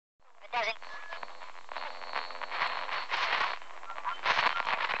Hi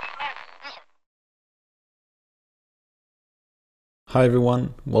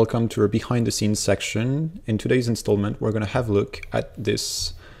everyone, welcome to our behind the scenes section. In today's installment, we're going to have a look at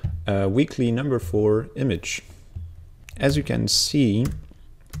this weekly number 4 image. As you can see,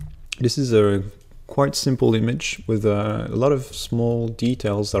 this is a quite simple image with a lot of small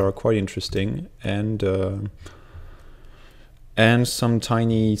details that are quite interesting and some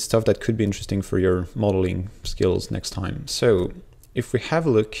tiny stuff that could be interesting for your modeling skills next time. So if we have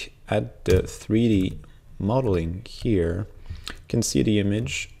a look at the 3D modeling here, you can see the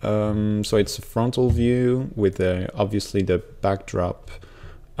image. So it's a frontal view with obviously the backdrop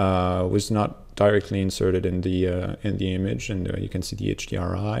was not directly inserted in the image, and you can see the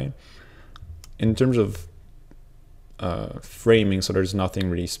HDRI. In terms of framing, so there's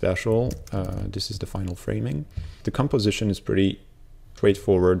nothing really special. This is the final framing. The composition is pretty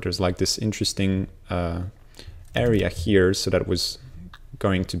straightforward. There's like this interesting area here, so that was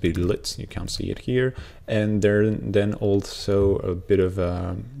going to be lit. You can't see it here, and then also a bit of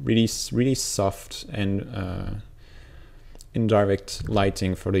a really soft and indirect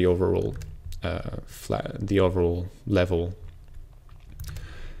lighting for the overall level.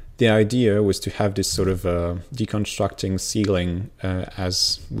 The idea was to have this sort of deconstructing ceiling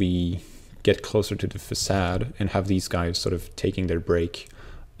as we get closer to the facade, and have these guys sort of taking their break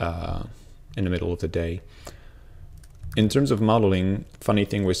in the middle of the day. In terms of modeling, funny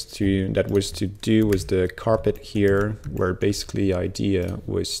thing was to do was the carpet here, where basically the idea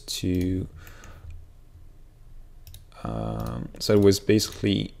was to so it was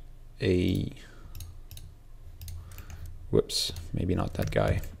basically a whoops, maybe not that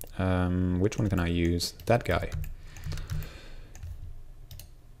guy. Which one can I use? That guy.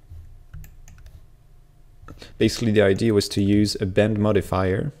 Basically the idea was to use a bend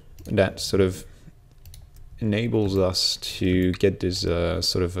modifier that sort of enables us to get this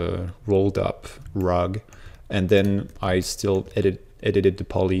sort of a rolled up rug, and then I still edited the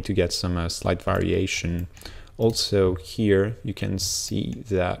poly to get some slight variation. Also here you can see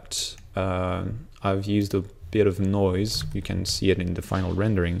that I've used a bit of noise. You can see it in the final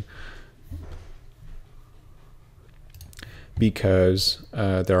rendering, because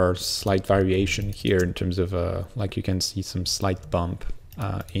there are slight variation here in terms of like you can see some slight bump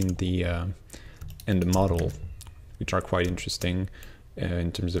in the model, which are quite interesting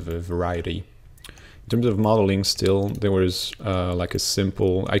in terms of a variety. In terms of modeling, still there was like a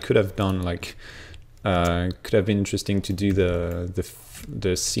simple, I could have done like could have been interesting to do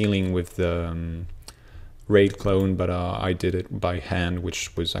the ceiling with the raid clone, but I did it by hand,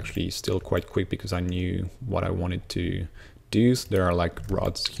 which was actually still quite quick because I knew what I wanted to do. So there are like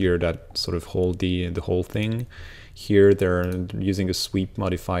rods here that sort of hold the whole thing. Here they're using a sweep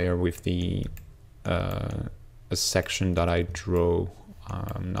modifier with the a section that I drew.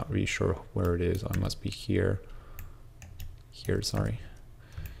 I'm not really sure where it is. I must be here. Here, sorry.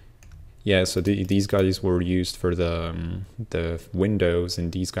 Yeah, so these guys were used for the windows,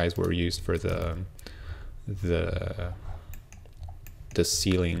 and these guys were used for the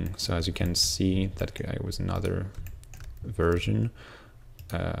ceiling. So as you can see, that guy was another version.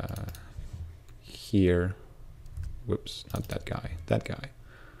 Here, whoops, not that guy, that guy.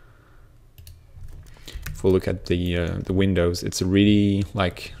 If we look at the windows, it's a really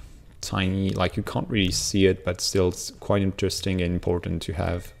like tiny, like you can't really see it, but still it's quite interesting and important to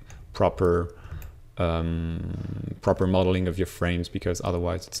have proper modeling of your frames, because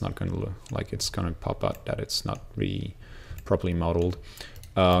otherwise it's not going to look like it's going to pop out that it's not really properly modeled.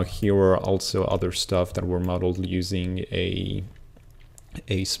 Here were also other stuff that were modeled using a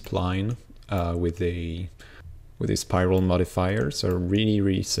spline with a spiral modifier, so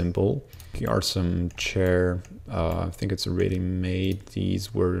really simple. Here are some chair, I think it's already made.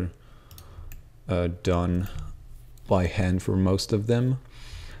 These were done by hand for most of them.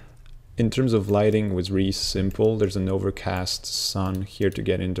 In terms of lighting, it was really simple. There's an overcast sun here to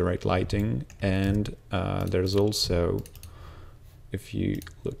get indirect lighting, and there's also, if you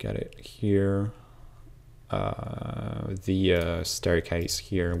look at it here, the staircase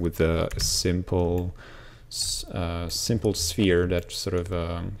here with a simple sphere that sort of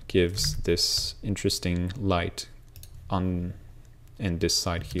gives this interesting light on this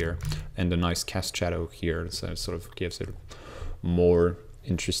side here, and a nice cast shadow here, so it sort of gives it more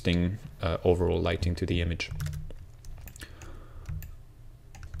interesting overall lighting to the image.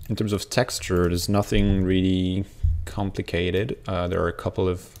 In terms of texture, there's nothing really complicated. There are a couple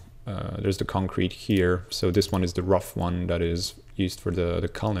of there's the concrete here, so this one is the rough one that is used for the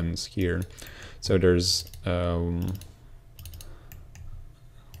columns here. So there's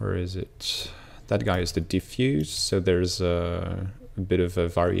where where is it? That guy is the diffuse. So there's a bit of a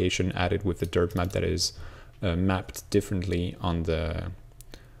variation added with the dirt map that is mapped differently on the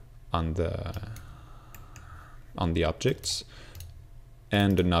objects,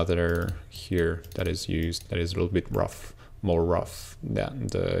 and another here that is used that is a little bit rough, more rough than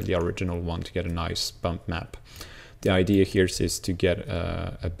the original one, to get a nice bump map. The idea here is to get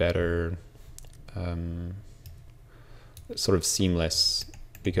a better sort of seamless,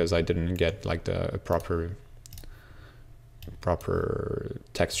 because I didn't get like the proper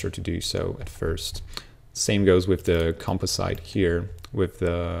texture to do so at first. Same goes with the composite here, with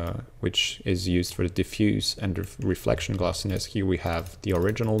the which is used for the diffuse and reflection glossiness. Here we have the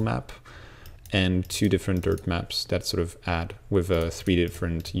original map and two different dirt maps that sort of add with 3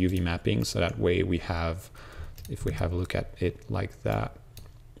 different UV mappings. So that way we have, if we have a look at it like that,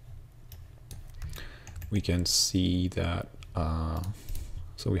 we can see that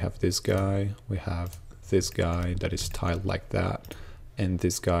so we have this guy, we have this guy that is tiled like that, and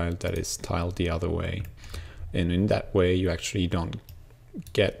this guy that is tiled the other way. And in that way you actually don't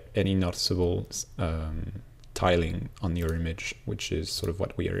get any noticeable tiling on your image, which is sort of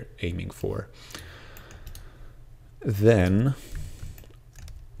what we are aiming for. Then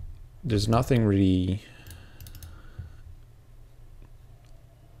there's nothing really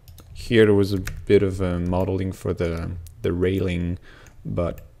here. There was a bit of modeling for the railing,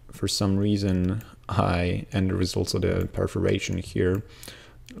 but for some reason and there is also the perforation here,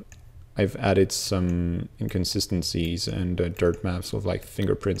 I've added some inconsistencies and dirt maps of like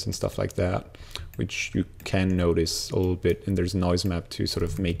fingerprints and stuff like that, which you can notice a little bit, and there's a noise map to sort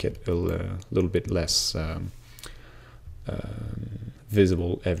of make it a little bit less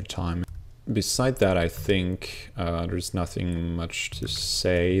visible every time. Beside that, I think there's nothing much to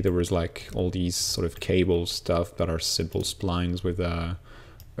say. There was like all these sort of cable stuff that are simple splines with a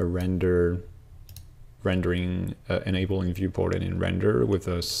rendering enabling viewport and in render with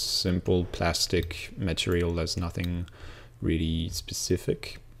a simple plastic material. That's nothing really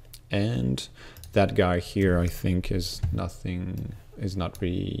specific. And that guy here, I think, is not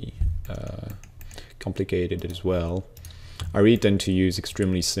really complicated as well. I really tend to use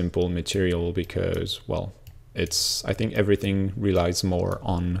extremely simple material because, well, I think everything relies more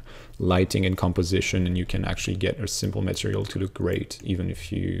on lighting and composition, and you can actually get a simple material to look great, even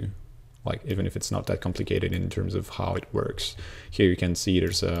if it's not that complicated in terms of how it works. Here you can see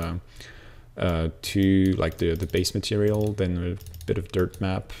there's two, like the base material, then a bit of dirt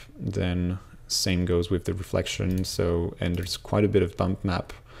map, then same goes with the reflection. So, and there's quite a bit of bump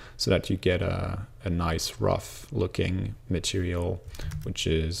map, so that you get a nice rough looking material, which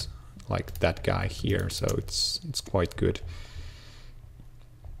is like that guy here. So it's quite good.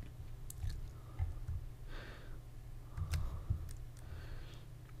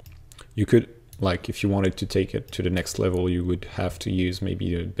 You could, like, if you wanted to take it to the next level, you would have to use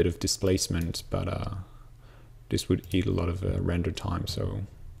maybe a bit of displacement, but this would eat a lot of render time, so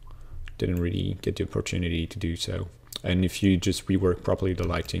didn't really get the opportunity to do so. And if you just rework properly the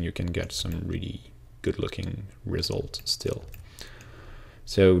lighting, you can get some really good looking result still.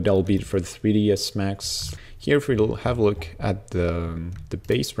 So that'll be it for the 3ds Max. Here, if we have a look at the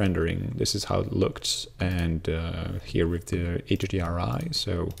base rendering, this is how it looked, and here with the HDRI,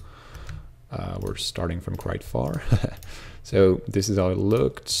 so we're starting from quite far. So this is how it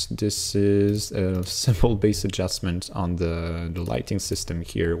looked. This is a simple base adjustment on the lighting system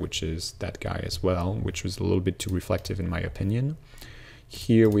here, which is that guy as well, which was a little bit too reflective in my opinion.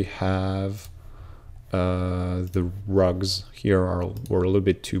 Here we have the rugs here were a little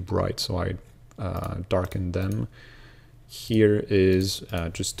bit too bright, so I darkened them. Here is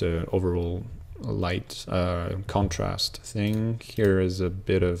just an overall light contrast thing. Here is a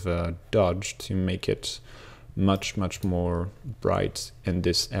bit of a dodge to make it much more bright in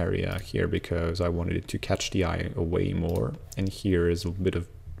this area here, because I wanted it to catch the eye way more. And here is a bit of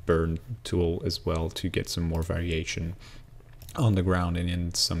burn tool as well to get some more variation on the ground and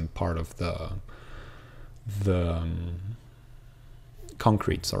in some part of the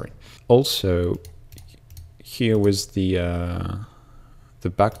concrete, sorry. Also, here was the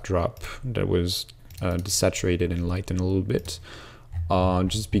backdrop that was desaturated and lightened a little bit.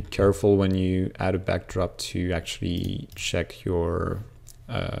 Just be careful when you add a backdrop to actually check your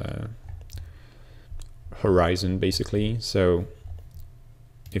horizon, basically. So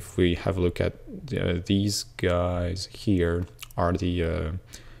if we have a look at these guys here are the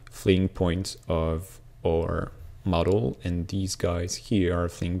fleeing point of our model, and these guys here are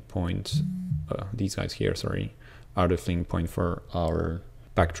fleeing point, these guys here, sorry, are the fleeing point for our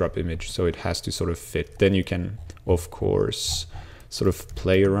backdrop image. So it has to sort of fit. Then you can, of course, sort of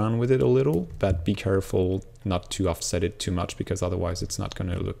play around with it a little, but be careful not to offset it too much, because otherwise it's not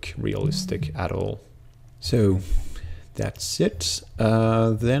going to look realistic at all. So that's it.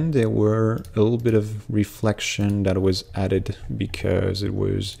 Then there were a little bit of reflection that was added because it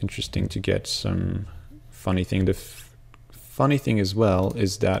was interesting to get some funny thing. The funny thing as well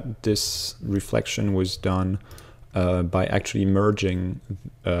is that this reflection was done by actually merging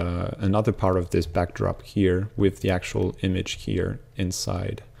another part of this backdrop here with the actual image here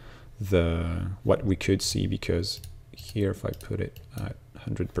inside what we could see, because here, if I put it at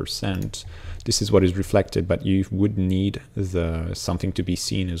 100%, this is what is reflected, but you would need something to be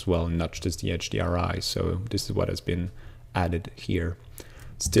seen as well, and not just the HDRI. So this is what has been added here,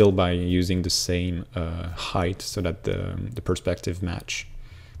 still by using the same height so that the perspective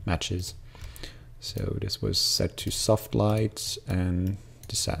matches. So this was set to soft light and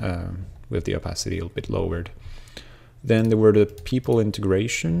with the opacity a little bit lowered. Then there were the people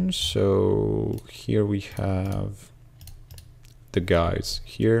integrations. So here we have the guys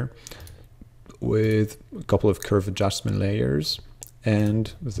here with a couple of curve adjustment layers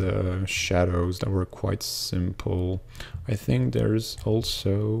and the shadows that were quite simple. I think there's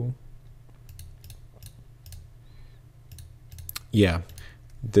also, yeah,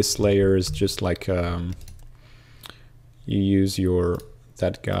 this layer is just like you use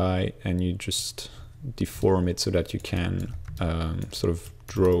that guy and you just deform it so that you can sort of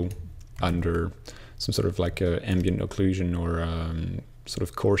draw under some sort of like a ambient occlusion or sort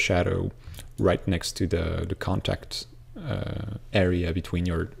of core shadow right next to the contact area between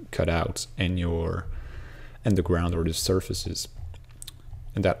your cutout and the ground or the surfaces.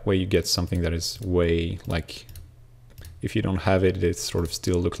 And that way you get something that is way, like, if you don't have it, it sort of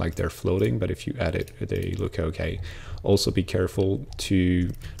still look like they're floating, but if you add it, they look okay. Also be careful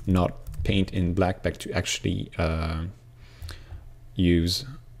to not paint in black, but to actually use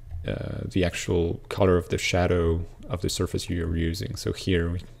the actual color of the shadow of the surface you're using. So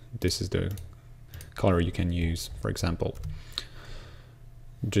here, this is the color you can use, for example.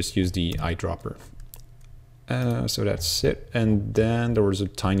 Just use the eyedropper. So that's it. And then there was a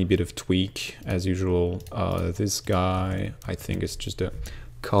tiny bit of tweak as usual. This guy, I think, is just a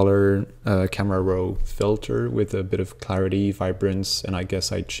color camera raw filter with a bit of clarity, vibrance, and I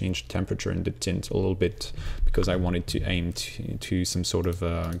guess I changed temperature and the tint a little bit because I wanted to aim to some sort of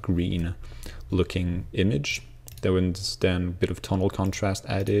a green looking image. There was then a bit of tonal contrast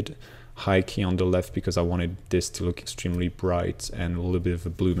added, high key on the left because I wanted this to look extremely bright and a little bit of a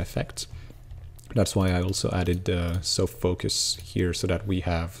bloom effect. That's why I also added the soft focus here so that we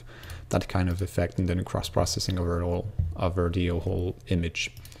have that kind of effect, and then cross processing over the whole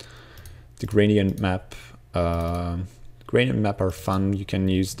image. The gradient map are fun. You can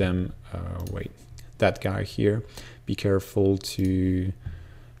use them. Wait, that guy here. Be careful to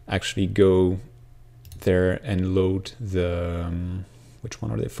actually go there and load the which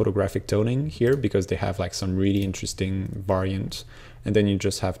one are they? Photographic toning here, because they have like some really interesting variant. And then you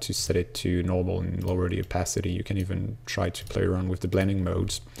just have to set it to normal and lower the opacity. You can even try to play around with the blending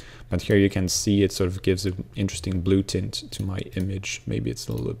modes. But here you can see it sort of gives an interesting blue tint to my image. Maybe it's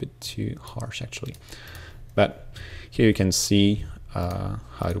a little bit too harsh actually. But here you can see how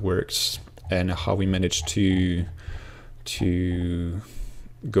it works and how we managed to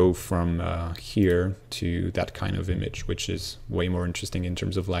go from here to that kind of image, which is way more interesting in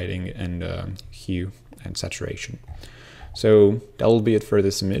terms of lighting and hue and saturation. So that'll be it for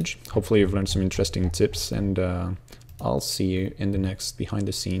this image. Hopefully you've learned some interesting tips, and I'll see you in the next behind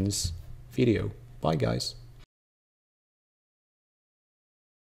the scenes video. Bye guys.